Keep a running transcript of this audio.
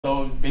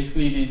So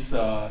basically, this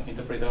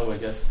interpreter will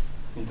just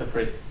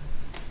interpret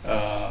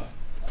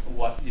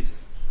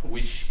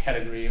which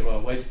category or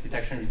what is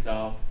detection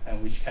result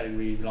and which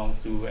category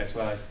belongs to, as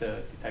well as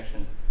the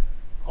detection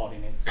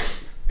coordinates.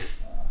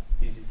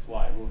 This is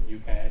what you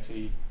can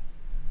actually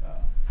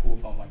pull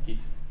from my Git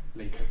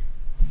later.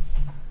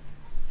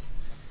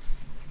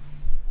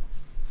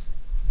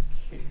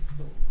 Okay,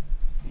 so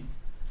let's see.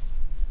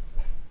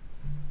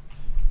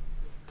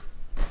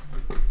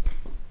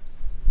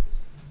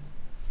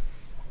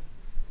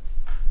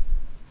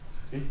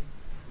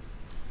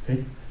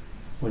 Okay,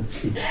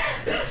 what's this?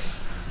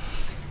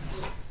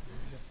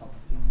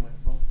 Something went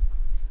wrong.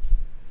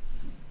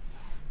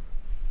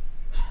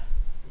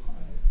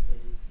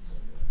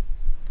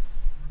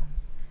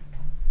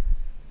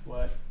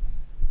 What?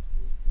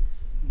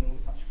 No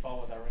such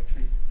file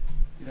directory.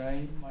 Did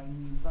I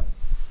mine inside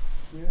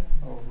here?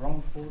 Oh,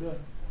 wrong folder.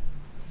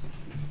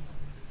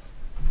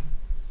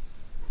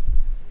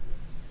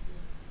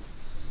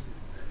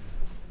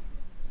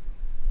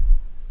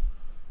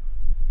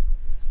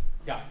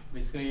 Yeah,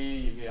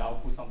 basically, if you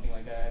output something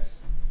like that,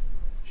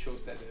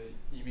 shows that the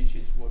image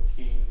is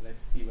working.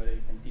 Let's see whether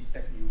it can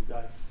detect you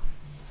guys.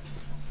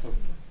 Okay.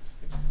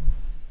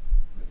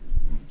 The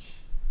image.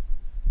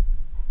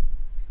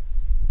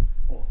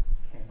 Oh,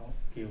 cannot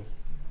scale.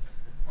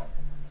 I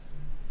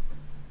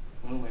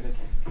don't know whether it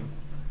can scale.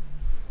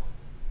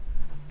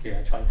 Okay,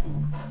 I try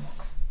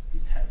to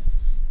detect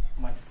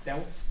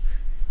myself.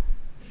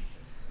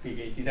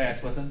 Okay, detect as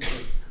person.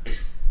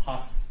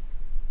 Pass.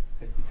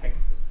 Let's detect.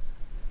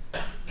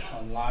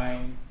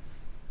 Online.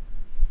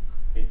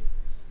 Okay.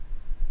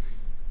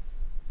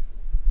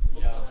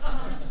 Yeah.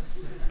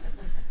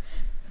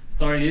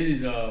 Sorry, this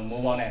is a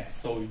mobile net,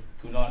 so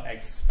do not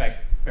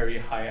expect very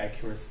high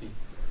accuracy.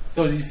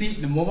 So you see,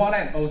 the mobile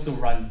net also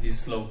runs this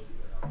slow.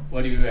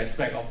 What do you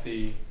expect of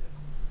the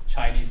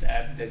Chinese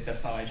app that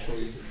just now I showed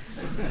you?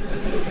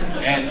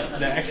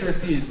 And the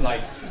accuracy is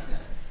like,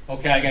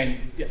 okay, I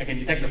can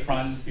detect the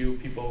front few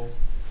people,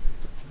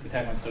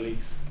 detect my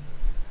colleagues.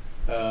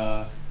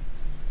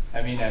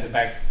 I mean, at the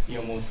back, he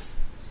almost,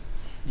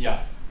 yeah,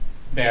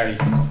 barely.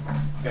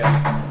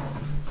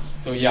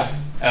 So yeah,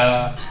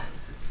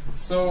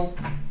 so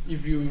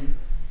if you,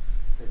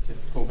 let's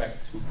just go back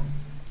to,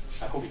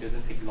 I hope it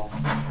doesn't take long.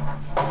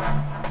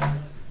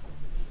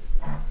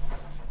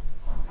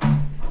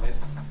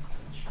 Let's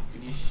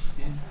finish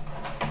this.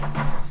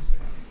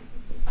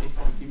 Okay,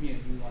 give me a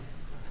new one.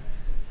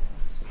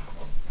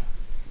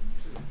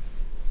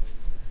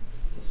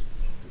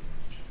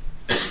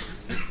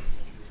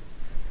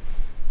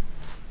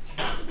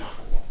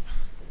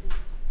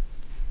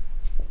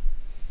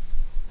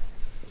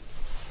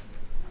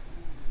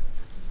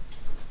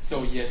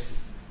 So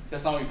yes,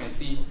 just now you can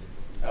see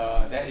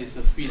that is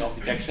the speed of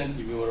detection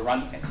if you will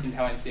run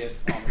Intel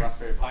NCS on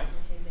Raspberry Pi.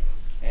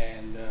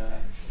 And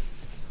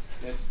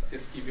let's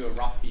just give you a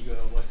rough figure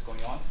of what's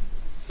going on.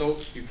 So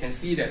you can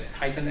see that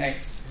Titan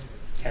X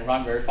can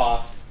run very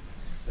fast,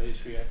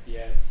 33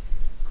 FPS,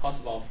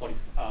 costs about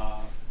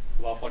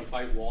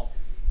 45 watt.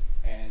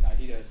 And I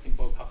did a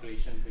simple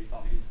calculation based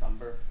on this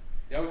number.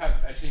 They will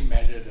have actually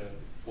measured the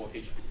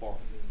voltage before.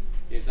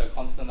 It's a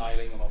constant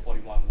idling about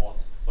 41 watt,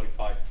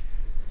 45.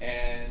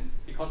 And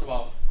it costs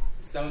about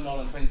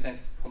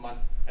 $7.20 per month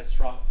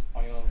extra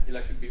on your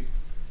electric bill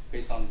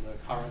based on the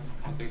current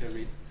calculator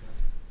rate.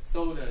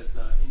 So there's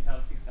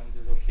Intel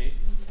 670K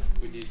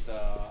with this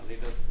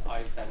latest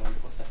i7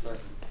 processor.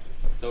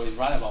 So it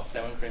runs about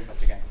 7 frames per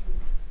second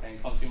and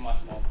consumes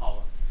much more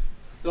power.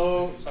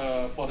 So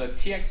for the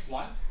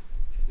TX1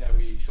 that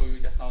we showed you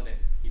just now, that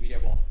NVIDIA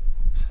board,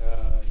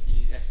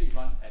 it actually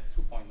runs at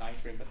 2.9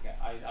 frames per second.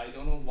 I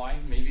don't know why,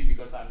 maybe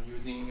because I'm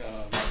using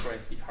a micro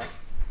SD card.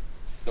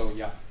 So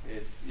yeah,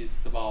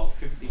 it's about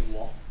 15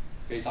 watt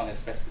based on the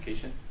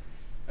specification.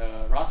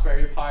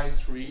 Raspberry Pi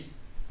 3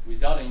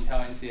 without the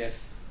Intel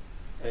NCS,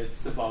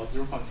 it's about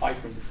 0.5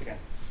 frames per second.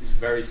 So it's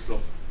very slow.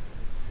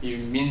 It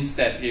means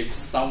that if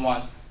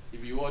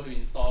you were to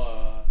install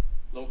a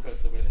local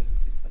surveillance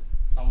system,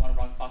 someone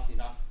run fast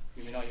enough,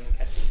 you may not even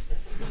catch it.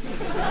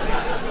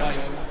 Not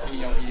even in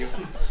your video.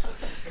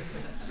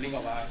 Blink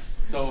of an eye.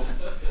 So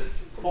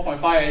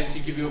 4.5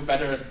 actually give you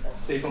better,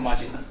 safer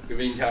margin with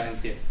Intel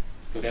NCS.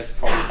 So that's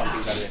probably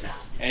something better.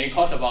 And it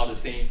costs about the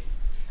same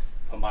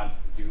per month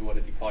if you were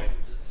to deploy it.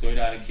 So you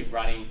don't have to keep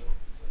running,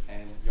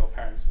 and your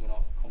parents will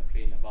not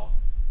complain about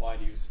why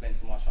do you spend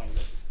so much on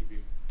electricity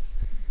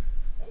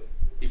bill.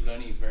 Deep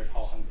learning is very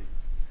power hungry.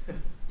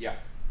 Yeah,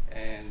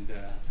 and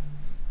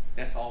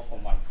that's all for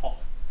my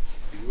talk.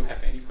 Do you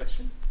have any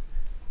questions?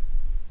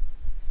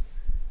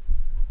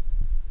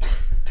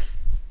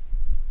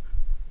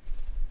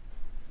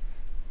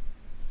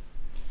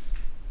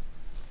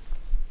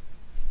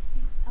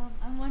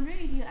 I'm wondering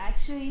if you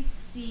actually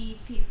see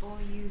people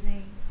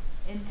using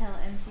Intel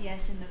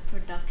NCS in the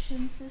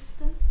production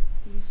system.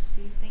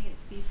 Do you think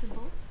it's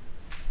feasible?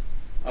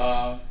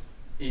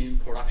 In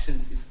production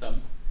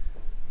system,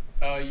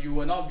 you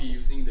will not be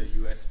using the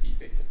USB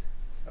based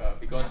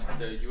because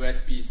the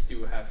USB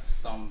still have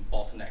some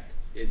bottleneck.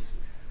 It's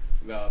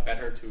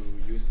better to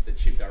use the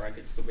chip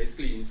directly. So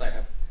basically inside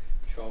have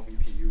 12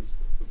 EPUs.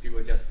 So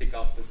people just take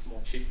out the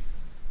small chip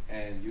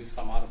and use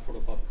some other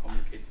protocol to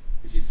communicate,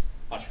 which is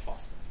much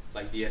faster,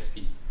 like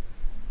DSP.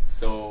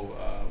 So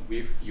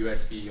with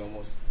USB, you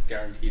almost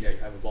guarantee that you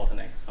have a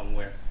bottleneck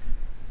somewhere.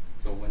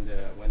 So when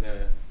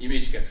the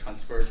image gets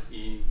transferred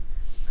in,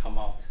 come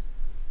out,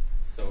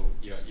 so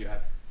you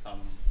have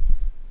some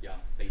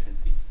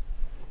latencies.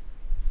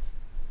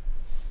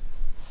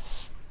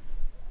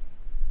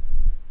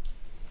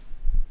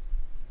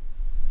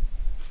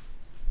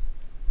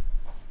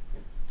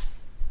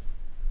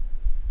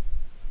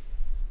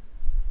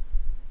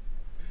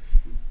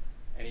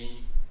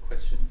 Any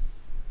questions?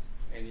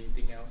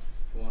 Anything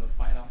else you want to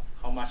find out?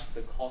 How much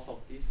the cost of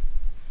this?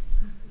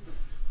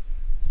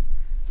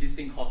 This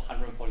thing costs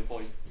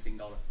 144 Sing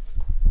dollar.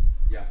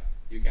 Yeah,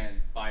 you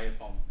can buy it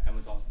from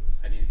Amazon.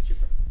 I think it's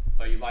cheaper.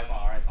 But you buy from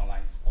RS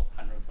online, it's about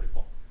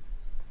 144.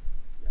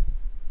 Yeah.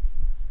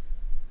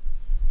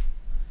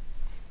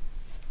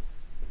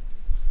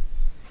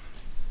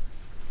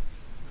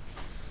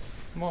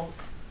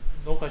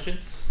 No question?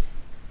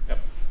 Yep.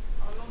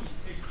 How long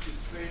it takes to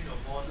train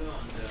a model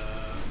on the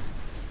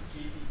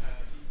GTX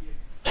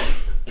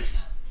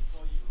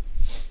before you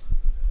transfer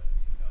the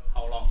Intel?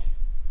 How long?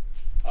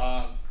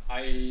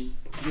 I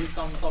use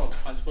some sort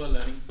of transfer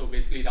learning. So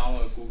basically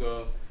download a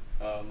Google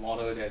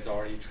model that's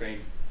already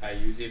trained. I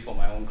use it for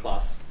my own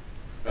class.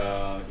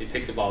 It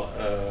takes about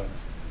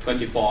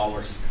 24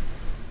 hours.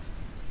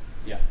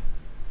 Yeah.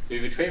 So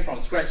if you train from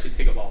scratch, it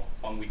takes about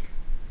 1 week.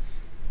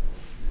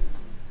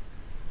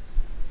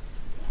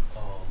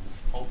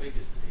 How big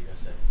is the data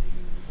set that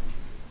you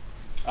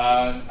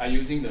need? I'm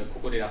using the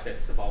Coco data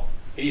sets, about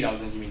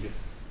 80,000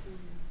 images.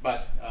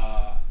 But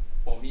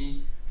for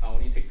me, I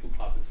only take 2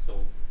 classes,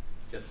 so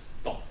just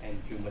dog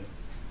and human.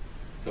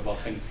 So about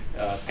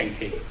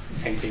 10K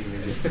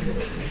images.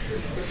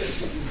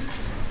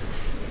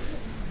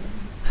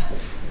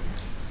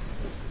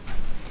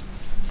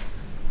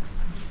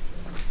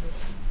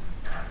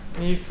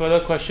 Any further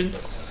questions?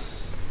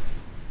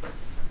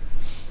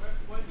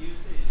 What do you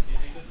say is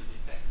difficult to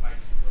detect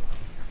bicycle?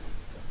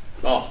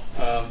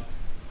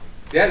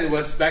 That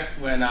was back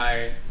when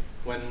I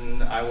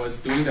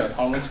was doing the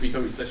autonomous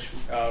vehicle research.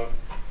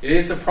 It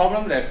is a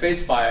problem that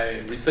faced by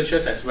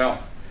researchers as well,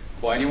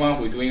 for anyone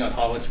who is doing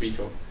autonomous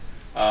vehicle.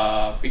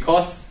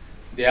 Because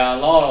there are a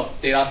lot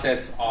of data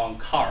sets on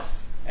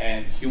cars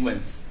and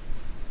humans,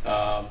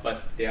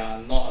 but there are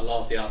not a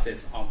lot of data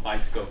sets on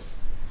bicycles.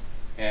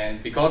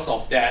 And because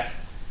of that,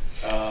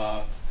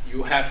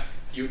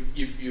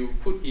 if you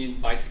put in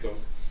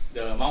bicycles,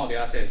 the amount of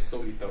data set is so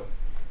little.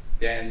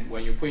 Then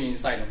when you put it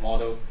inside the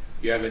model,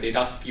 you have a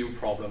data skew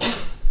problem.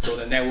 So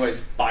the network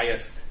is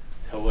biased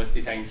towards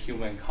detecting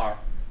human and car.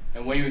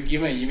 And when you're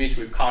given an image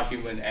with car,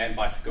 human, and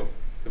bicycle,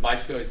 the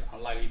bicycle is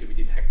unlikely to be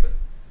detected.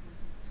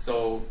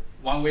 So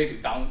one way to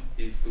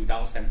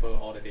downsample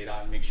all the data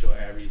and make sure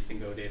every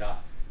single data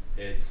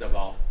is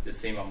about the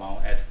same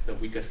amount as the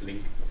weakest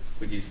link,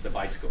 which is the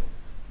bicycle.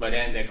 But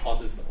then that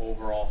causes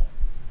overall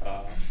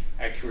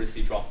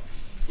accuracy drop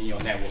in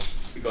your network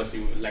because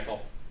you lack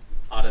of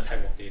other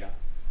type of data.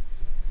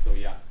 So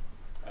yeah,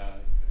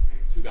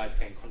 you guys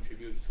can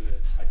contribute to the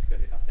bicycle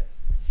data set.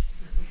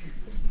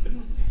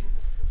 Can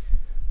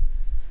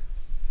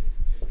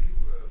you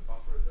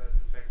buffer that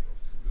effect of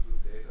too little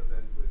data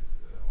then with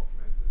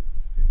augmented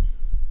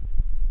pictures?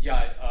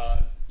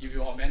 Yeah, if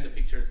you augment the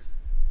pictures,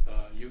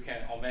 you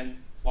can augment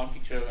one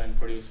picture and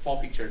produce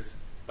 4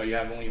 pictures, but you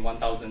have only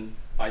 1,000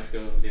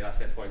 bicycle data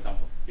sets, for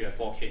example. You have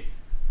 4K.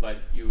 But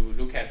you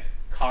look at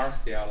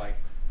cars, they are like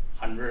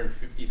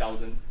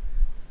 150,000.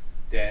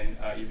 Then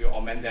if you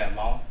augment that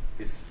amount,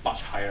 it's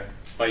much higher.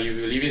 But if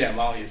you leave it that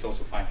amount, it's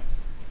also fine.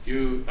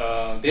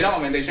 Data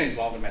augmentation is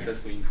one of the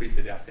methods to increase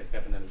the data set,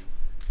 definitely.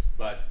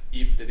 But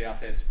if the data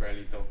set is very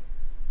little,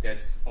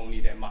 there's only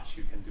that much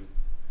you can do.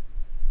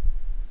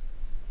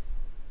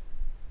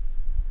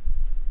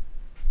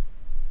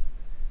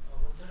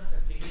 What sort of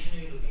application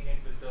are you looking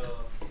at with the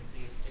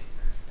NCS stick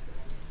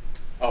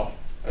at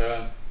the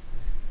moment?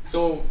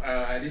 So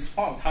at this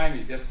point of time,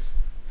 it's just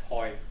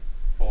toys,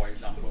 for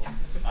example.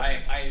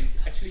 I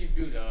actually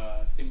built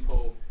a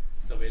simple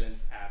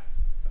surveillance app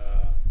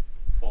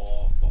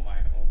for my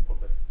own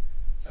purpose.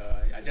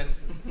 I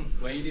just,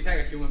 when you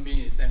detect a human being,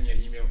 you send me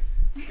an email.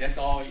 That's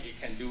all it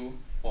can do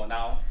for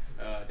now.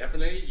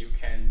 Definitely, you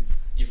can,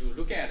 if you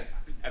look at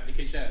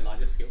application at a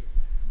larger scale,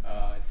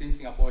 since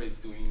Singapore is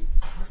doing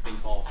this thing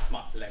called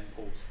smart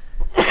lampposts.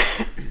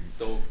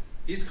 So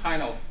this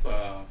kind of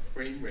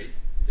frame rate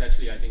is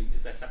actually, I think,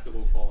 is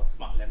acceptable for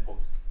smart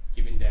lampposts,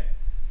 given that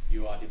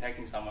you are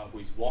detecting someone who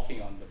is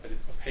walking on the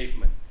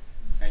pavement,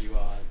 and you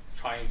are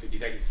trying to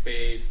detect the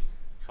space,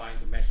 trying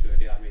to match to the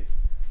database.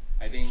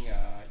 I think you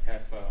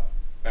have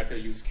better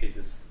use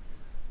cases.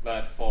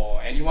 But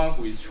for anyone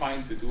who is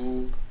trying to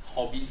do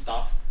hobby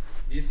stuff,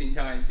 this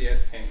Intel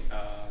NCS can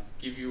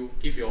give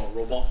your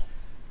robot,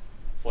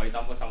 for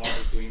example, someone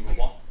who's doing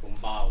robot,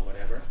 Roomba or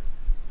whatever,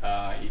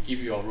 it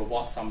gives your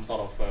robot some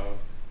sort of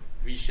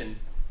vision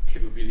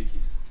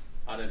capabilities.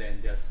 other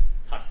than just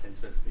touch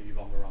sensors maybe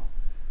bump around.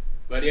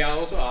 But there are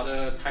also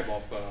other type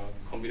of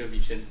computer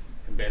vision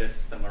embedded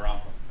system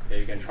around that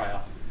you can try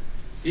out.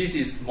 This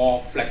is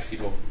more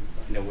flexible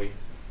in a way.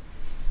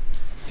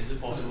 Is it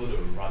possible to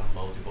run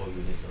multiple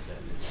units of that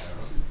in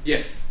parallel?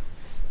 Yes.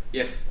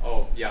 Yes.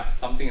 Oh, yeah.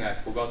 Something I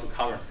forgot to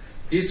cover.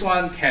 This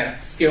one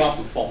can scale up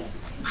to 4.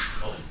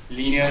 Oh.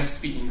 Linear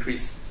speed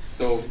increase.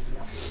 So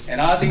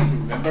another thing to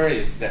remember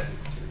is that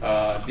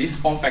this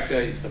form factor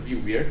is a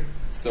bit weird.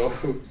 So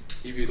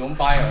if you don't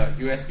buy a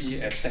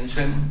USB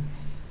extension,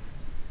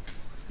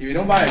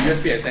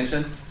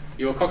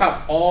 it will cock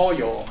up all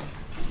your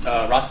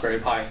Raspberry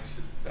Pi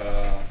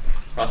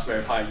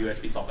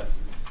USB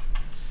sockets.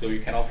 So you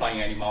cannot plug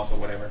in any mouse or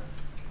whatever.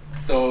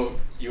 So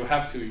you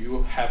have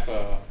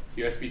a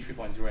USB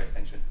 3.0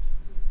 extension.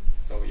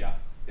 So yeah,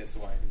 that's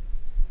why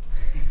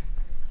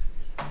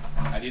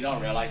I did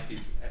not realize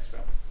this as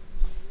well.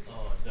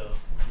 The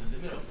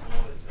limit of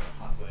 4 is a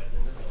hardware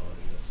limit or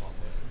is it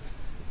software?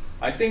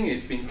 I think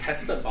it's been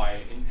tested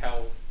by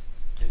Intel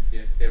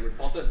NCS. They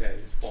reported that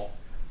it's 4.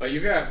 But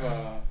if you have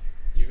a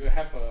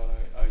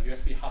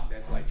USB hub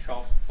that's like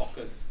 12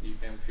 sockets, you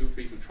can feel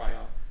free to try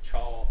out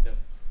 12 of them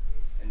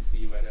and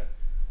see whether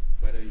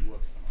it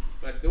works or not.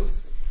 But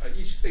those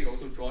each stick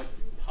also draws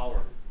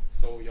power,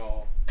 so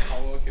your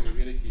power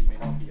capability may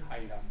not be high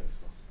enough as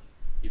well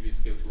if you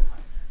scale too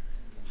high.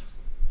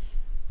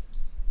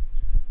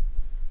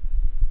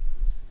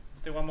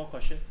 Take one more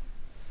question.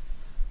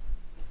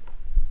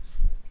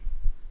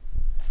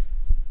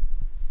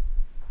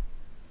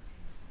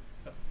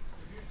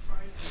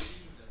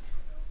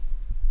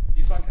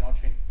 This one cannot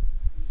train.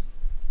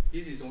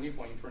 This is only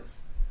for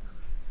inference.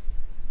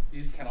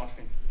 This cannot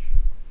train.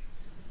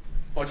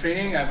 For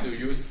training, I have to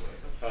use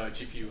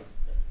GPU.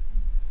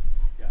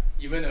 Yeah,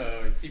 even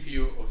a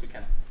CPU also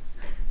cannot.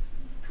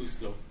 Too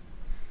slow.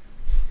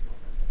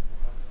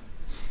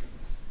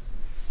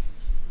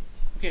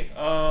 Okay,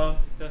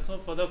 there's no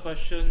further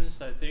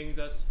questions. I think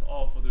that's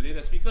all for today.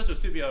 The speakers will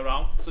still be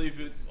around, so if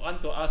you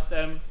want to ask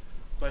them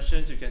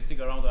questions, you can stick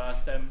around to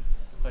ask them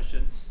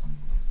questions.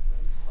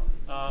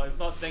 If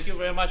not, thank you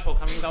very much for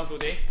coming down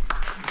today.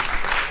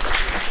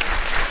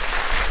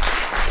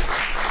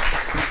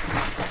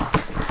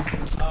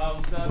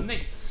 The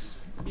next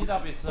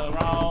meetup is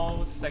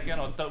around 2nd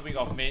or 3rd week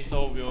of May,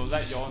 so we'll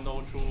let you all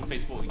know through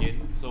Facebook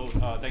again. So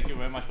thank you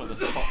very much for the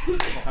support,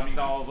 for coming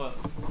down over.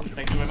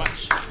 Thank you very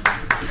much.